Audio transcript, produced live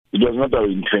it was not our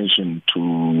intention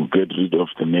to get rid of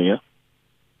the mayor.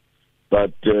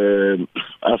 But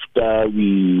after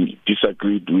we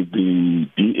disagreed with the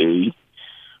DA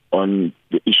on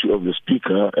the issue of the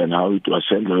speaker and how it was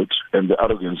handled and the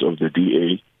arrogance of the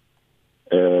DA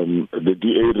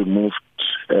removed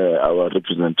our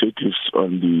representatives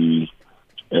on the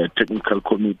technical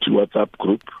committee WhatsApp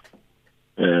group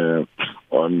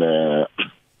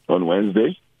on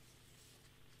Wednesday.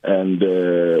 And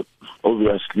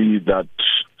obviously that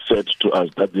said to us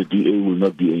that the DA will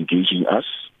not be engaging us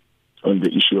on the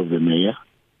issue of the mayor.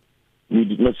 We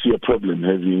did not see a problem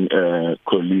having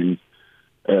Colleen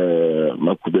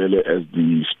Makubele as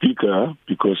the speaker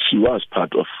because she was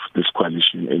part of this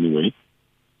coalition anyway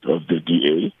of the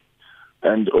DA,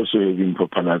 and also having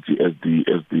Popalati as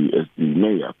the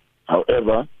mayor.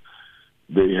 However,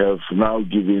 they have now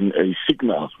given a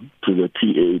signal to the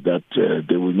PA that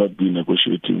they will not be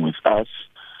negotiating with us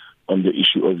on the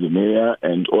issue of the mayor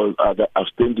and all other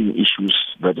outstanding issues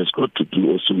that has got to do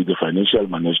also with the financial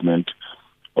management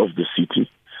of the city.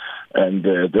 And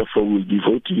therefore we'll be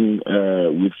voting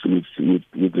with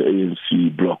the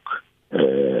ANC bloc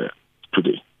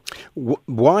today.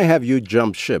 Why have you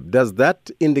jumped ship? Does that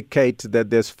indicate that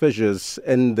there's fissures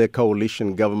in the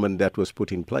coalition government that was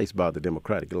put in place by the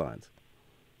Democratic Alliance?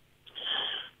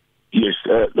 Yes.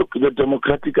 Look, the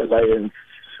Democratic Alliance,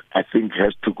 I think,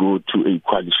 has to go to a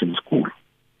coalition school.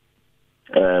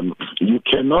 You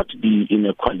cannot be in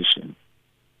a coalition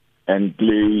and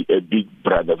play a big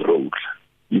brother role.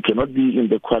 You cannot be in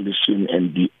the coalition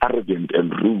and be arrogant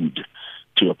and rude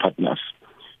to your partners.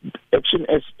 Action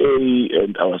SA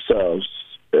and ourselves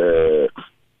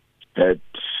had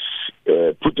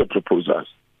put a proposal.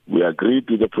 We agreed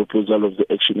with the proposal of the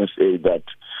Action SA that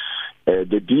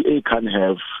the DA can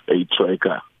have a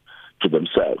troika to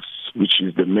themselves, which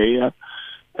is the mayor,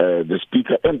 the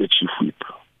speaker, and the chief whip.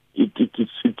 It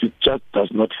just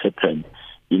does not happen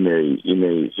in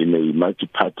a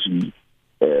multi-party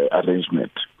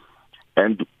arrangement.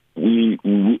 And we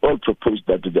all proposed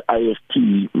that the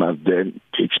IFP must then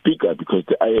take speaker because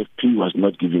the IFP was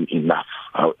not giving enough.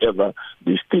 However,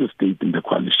 they still stayed in the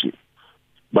coalition.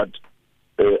 But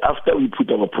after we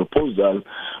put our proposal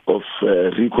of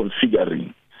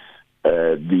reconfiguring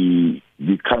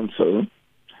the council,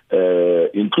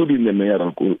 including the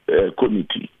mayoral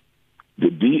committee, the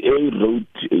DA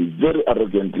wrote a very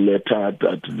arrogant letter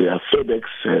that their FedEx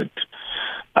had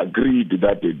agreed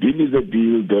that the deal is a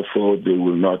deal, therefore they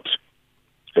will not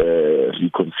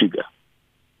reconfigure.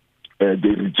 They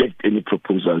reject any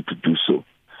proposal to do so.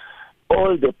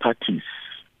 All the parties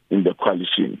in the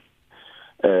coalition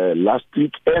last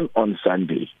week and on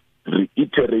Sunday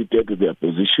reiterated their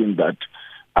position that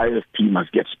IFP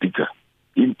must get speaker,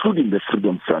 including the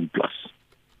Freedom Front Plus,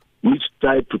 which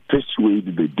tried to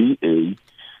persuade the DA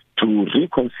to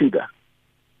reconsider.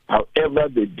 However,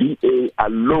 the DA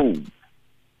alone,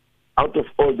 out of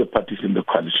all the parties in the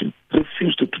coalition,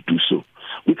 refused to do so.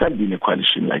 We can't be in a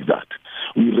coalition like that.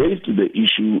 We raised the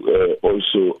issue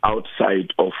also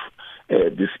outside of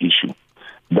this issue,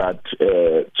 that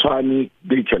Tshwane,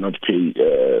 they cannot pay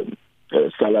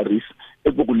salaries.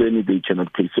 Egboguleni, they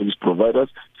cannot pay service providers.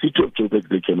 City of Joburg,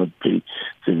 they cannot pay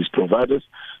service providers.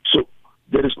 So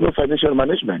there is no financial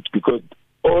management because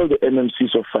all the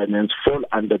MMCs of finance fall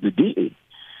under the DA.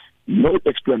 No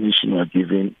explanation was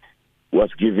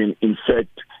given. In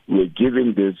fact, we're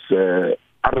giving this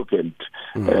arrogant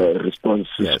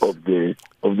responses of the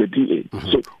DA.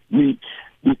 So we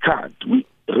can't. We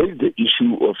raise the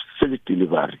issue of service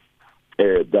delivery.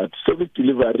 That service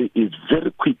delivery is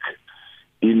very quick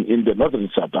in the northern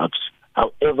suburbs.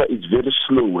 However, it's very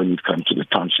slow when it comes to the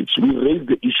townships. We raised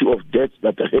the issue of deaths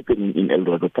that are happening in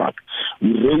Eldorado Park.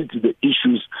 We raised the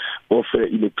issues of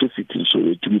electricity. So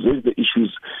we raised the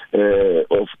issues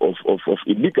of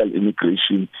illegal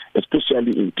immigration,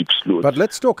 especially in Deep Sloot. But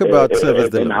let's talk about service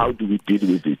delivery. And how do we deal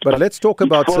with it? But let's talk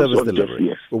about service delivery.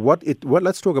 Yes.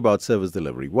 Let's talk about service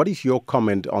delivery. What is your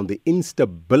comment on the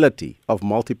instability of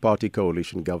multi-party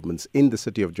coalition governments in the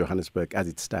city of Johannesburg as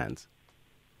it stands?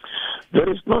 There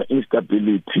is no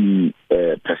instability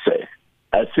per se.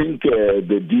 I think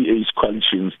the DA's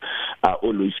coalitions are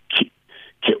always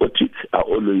chaotic, are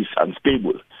always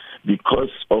unstable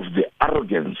because of the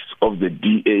arrogance of the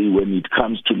DA when it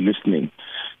comes to listening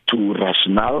to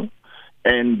rationale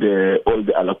and all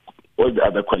the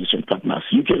other coalition partners.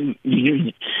 You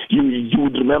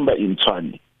would remember in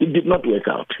Tshwane, it did not work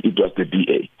out. It was the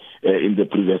DA. In the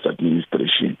previous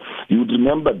administration. You would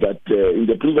remember that in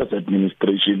the previous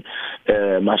administration,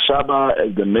 Mashaba,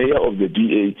 as the mayor of the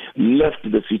DA, left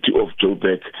the city of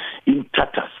Joburg in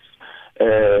tatters.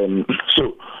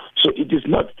 So it is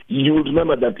not, you will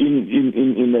remember that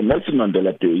in the Nelson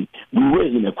Mandela Day, we were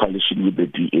in a coalition with the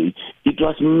DA. It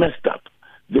was messed up.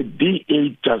 The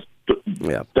DA just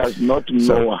does not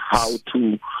know how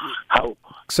to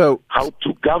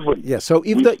govern. Yeah. So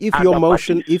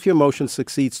if your motion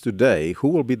succeeds today, who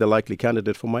will be the likely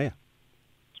candidate for mayor?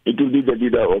 It will be the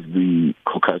leader of the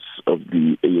caucus of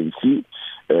the ANC,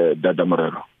 Dada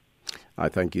Morero. I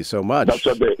thank you so much. That's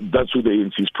who the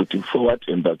ANC is putting forward,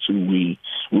 and that's who we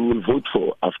will vote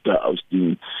for after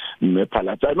ousting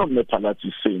Mepalat. I know Mepalat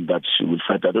is saying that she will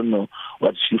fight. I don't know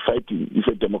what she's fighting. If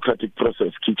a democratic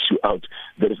process kicks you out,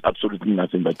 there is absolutely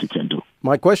nothing that you can do.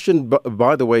 My question,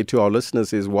 by the way, to our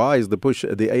listeners is, why is the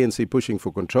ANC pushing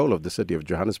for control of the city of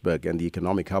Johannesburg and the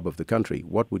economic hub of the country?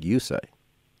 What would you say?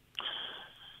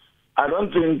 I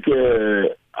don't think...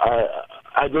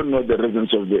 I don't know the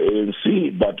reasons of the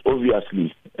ANC, but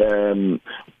obviously,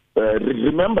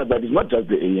 remember that it's not just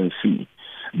the ANC.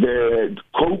 The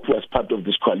COPE was part of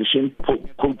this coalition.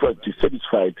 COPE was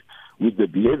dissatisfied with the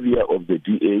behavior of the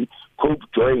DA. COPE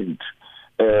joined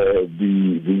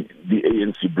the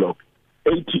ANC bloc.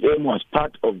 ATM was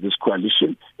part of this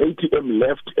coalition. ATM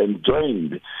left and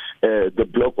joined the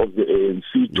bloc of the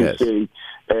ANC to say,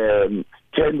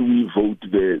 can we vote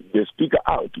the speaker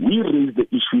out? We raised the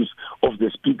issues of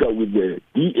the speaker with the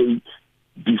DA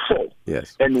before.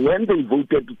 Yes. And when they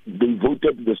voted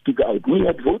the speaker out. We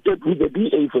had voted with the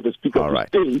DA for the speaker to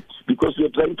stay because we are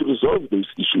trying to resolve those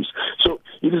issues. So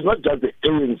it is not just the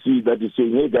ANC that is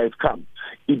saying, hey guys, come.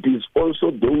 It is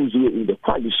also those who are in the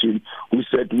coalition who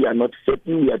said we are not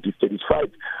happy, we are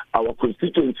dissatisfied, our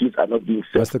constituencies are not being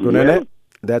served. Mr. Kunene,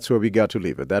 that's where we got to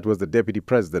leave it. That was the Deputy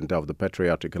President of the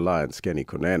Patriotic Alliance, Kenny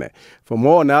Kunene. For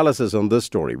more analysis on this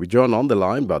story, we join on the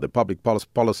line by the Public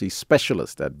Policy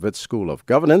Specialist at Wits School of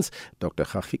Governance, Dr.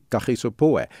 Kagiso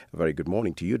Poe. A very good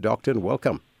morning to you, Doctor, and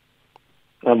welcome.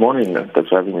 Good morning. Thanks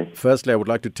for having me. Firstly, I would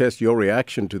like to test your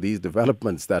reaction to these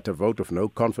developments that a vote of no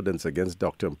confidence against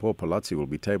Dr. Mpho Phalatse will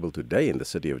be tabled today in the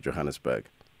city of Johannesburg.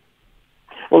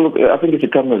 Well, look, I think it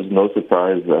should come as no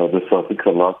surprise. I think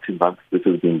the last 2 months this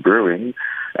has been brewing,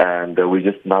 and we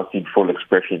just now see full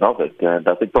expression of it. And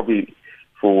I think probably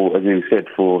for, as you said,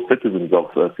 for citizens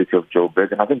of the city of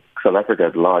Joburg, and I think South Africa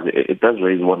at large, it does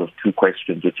raise one of two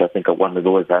questions, which I think one has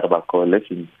always had about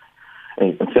coalitions.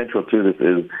 And central to this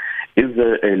is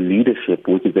there a leadership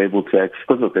which is able to actually,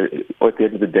 because look, at the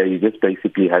end of the day, you're just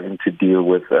basically having to deal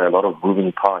with a lot of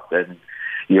moving parts and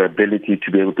your ability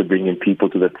to be able to bring in people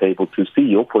to the table to see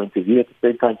your point of view at the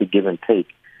same time to give and take.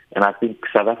 And I think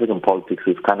South African politics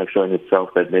is kind of showing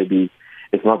itself that maybe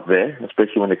it's not there,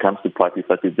 especially when it comes to parties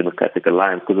such as Democratic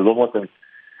Alliance, because there's almost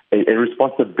a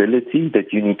responsibility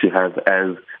that you need to have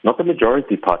as not the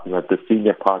majority partner, but the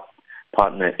senior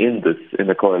partner in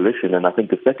the coalition. And I think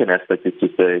the second aspect is to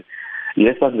say,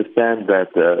 yes, I understand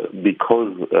that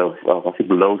because of I think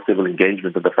low civil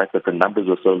engagement and the fact that the numbers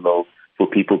were so low for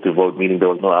people to vote, meaning there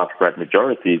was no outright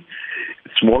majority,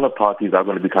 smaller parties are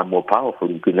going to become more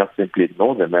powerful. You can not simply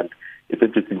ignore them. And it's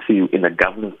interesting to see in a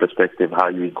governance perspective how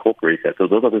you incorporate that. So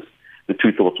those are the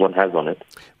two thoughts one has on it.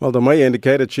 Well, the mayor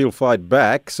indicated she'll fight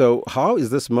back. So how is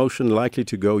this motion likely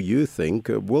to go, you think?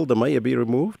 Will the mayor be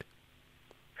removed?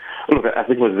 Look, I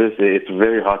think with this, it's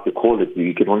very hard to call it.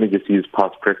 You can only just use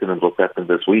past precedent what's happened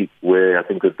this week, where I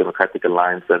think the Democratic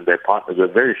Alliance and their partners were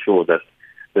very sure that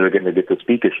they were going to get the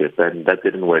speakership, and that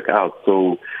didn't work out.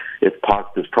 So it's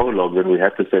past this prologue, and we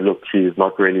have to say, look, she's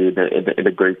not really in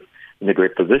a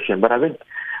great position. But I think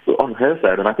on her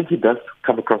side, and I think he does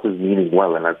come across as meaning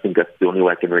well, and I think that's the only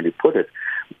way I can really put it.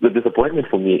 The disappointment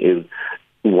for me is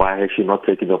why has she not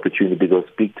taken the opportunity to go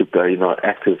speak to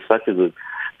actors such as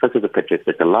the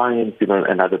Patriotic Alliance,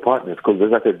 and other partners? Because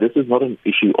as I said, this is not an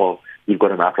issue of you've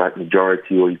got an outright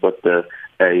majority or you've got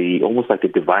almost like a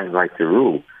divine right to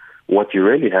rule. What you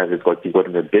really have is you've got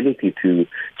an ability to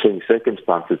change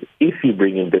circumstances if you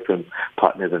bring in different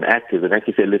partners and actors and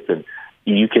actually say, listen,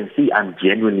 you can see I'm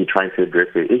genuinely trying to address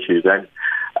your issues. And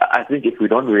I think if we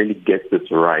don't really get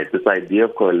this right, this idea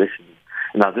of coalitions,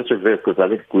 and I'll just reverse because I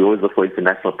think we always look for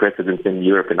international precedents in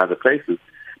Europe and other places,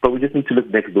 but we just need to look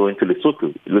next door into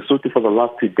Lesotho. Lesotho for the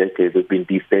last 2 decades has been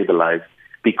destabilized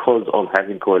because of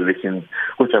having coalitions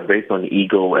which are based on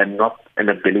ego and not an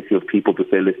ability of people to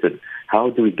say, listen,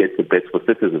 how do we get the best for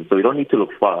citizens? So we don't need to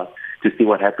look far to see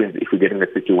what happens if we get in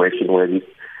a situation where this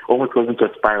almost goes into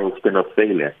a spiral spin of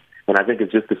failure. And I think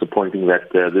it's just disappointing that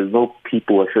there's no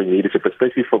people who are showing leadership,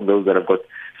 especially from those that have got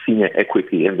senior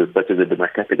equity in this, such as the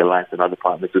Democratic Alliance and other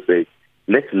partners, to say,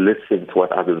 let's listen to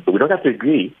what others do. We don't have to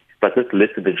agree, but let's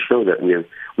listen and show that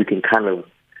we can kind of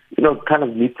kind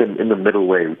of meet them in the middle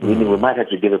way, meaning we might have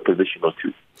to give a position or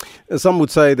two. Some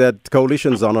would say that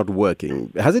coalitions are not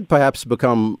working. Has it perhaps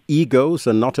become egos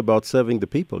and not about serving the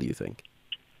people, you think?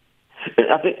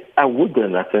 I think I would go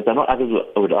in that sense. I know others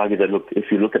would argue that, look, if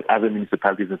you look at other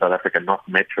municipalities in South Africa, not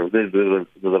metro, there's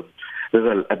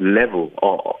a level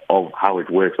of how it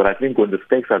works. But I think when the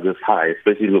stakes are this high,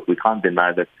 especially, look, we can't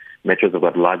deny that metros have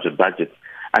got larger budgets.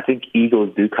 I think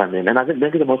egos do come in. And I think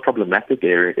maybe the most problematic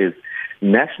area is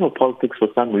national politics, for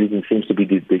some reason, seems to be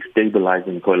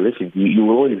destabilizing coalitions. You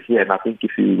will always hear, and I think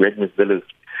if you read Ms. Zilla's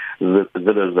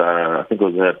I think it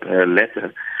was her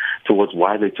letter towards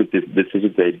why they took this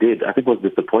decision they did, I think it was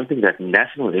disappointing that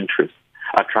national interests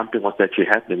are trumping what's actually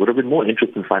happening. It would have been more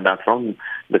interesting to find out from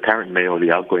the current mayor or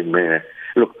the outgoing mayor,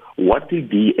 look, what do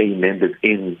DA members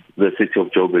in the city of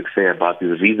Joburg say about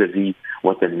this vis-a-vis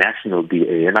what the national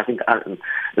DA? And I think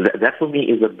that for me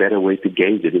is a better way to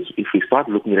gauge it. If we start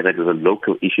looking at it as a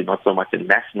local issue, not so much a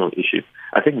national issue,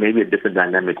 I think maybe a different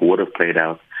dynamic would have played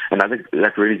out. And I think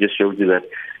that really just shows you that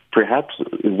perhaps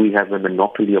we have a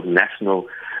monopoly of national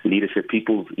leadership,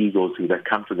 people's egos that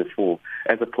come to the fore,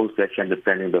 as opposed to actually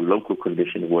understanding the local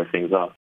condition of where things are.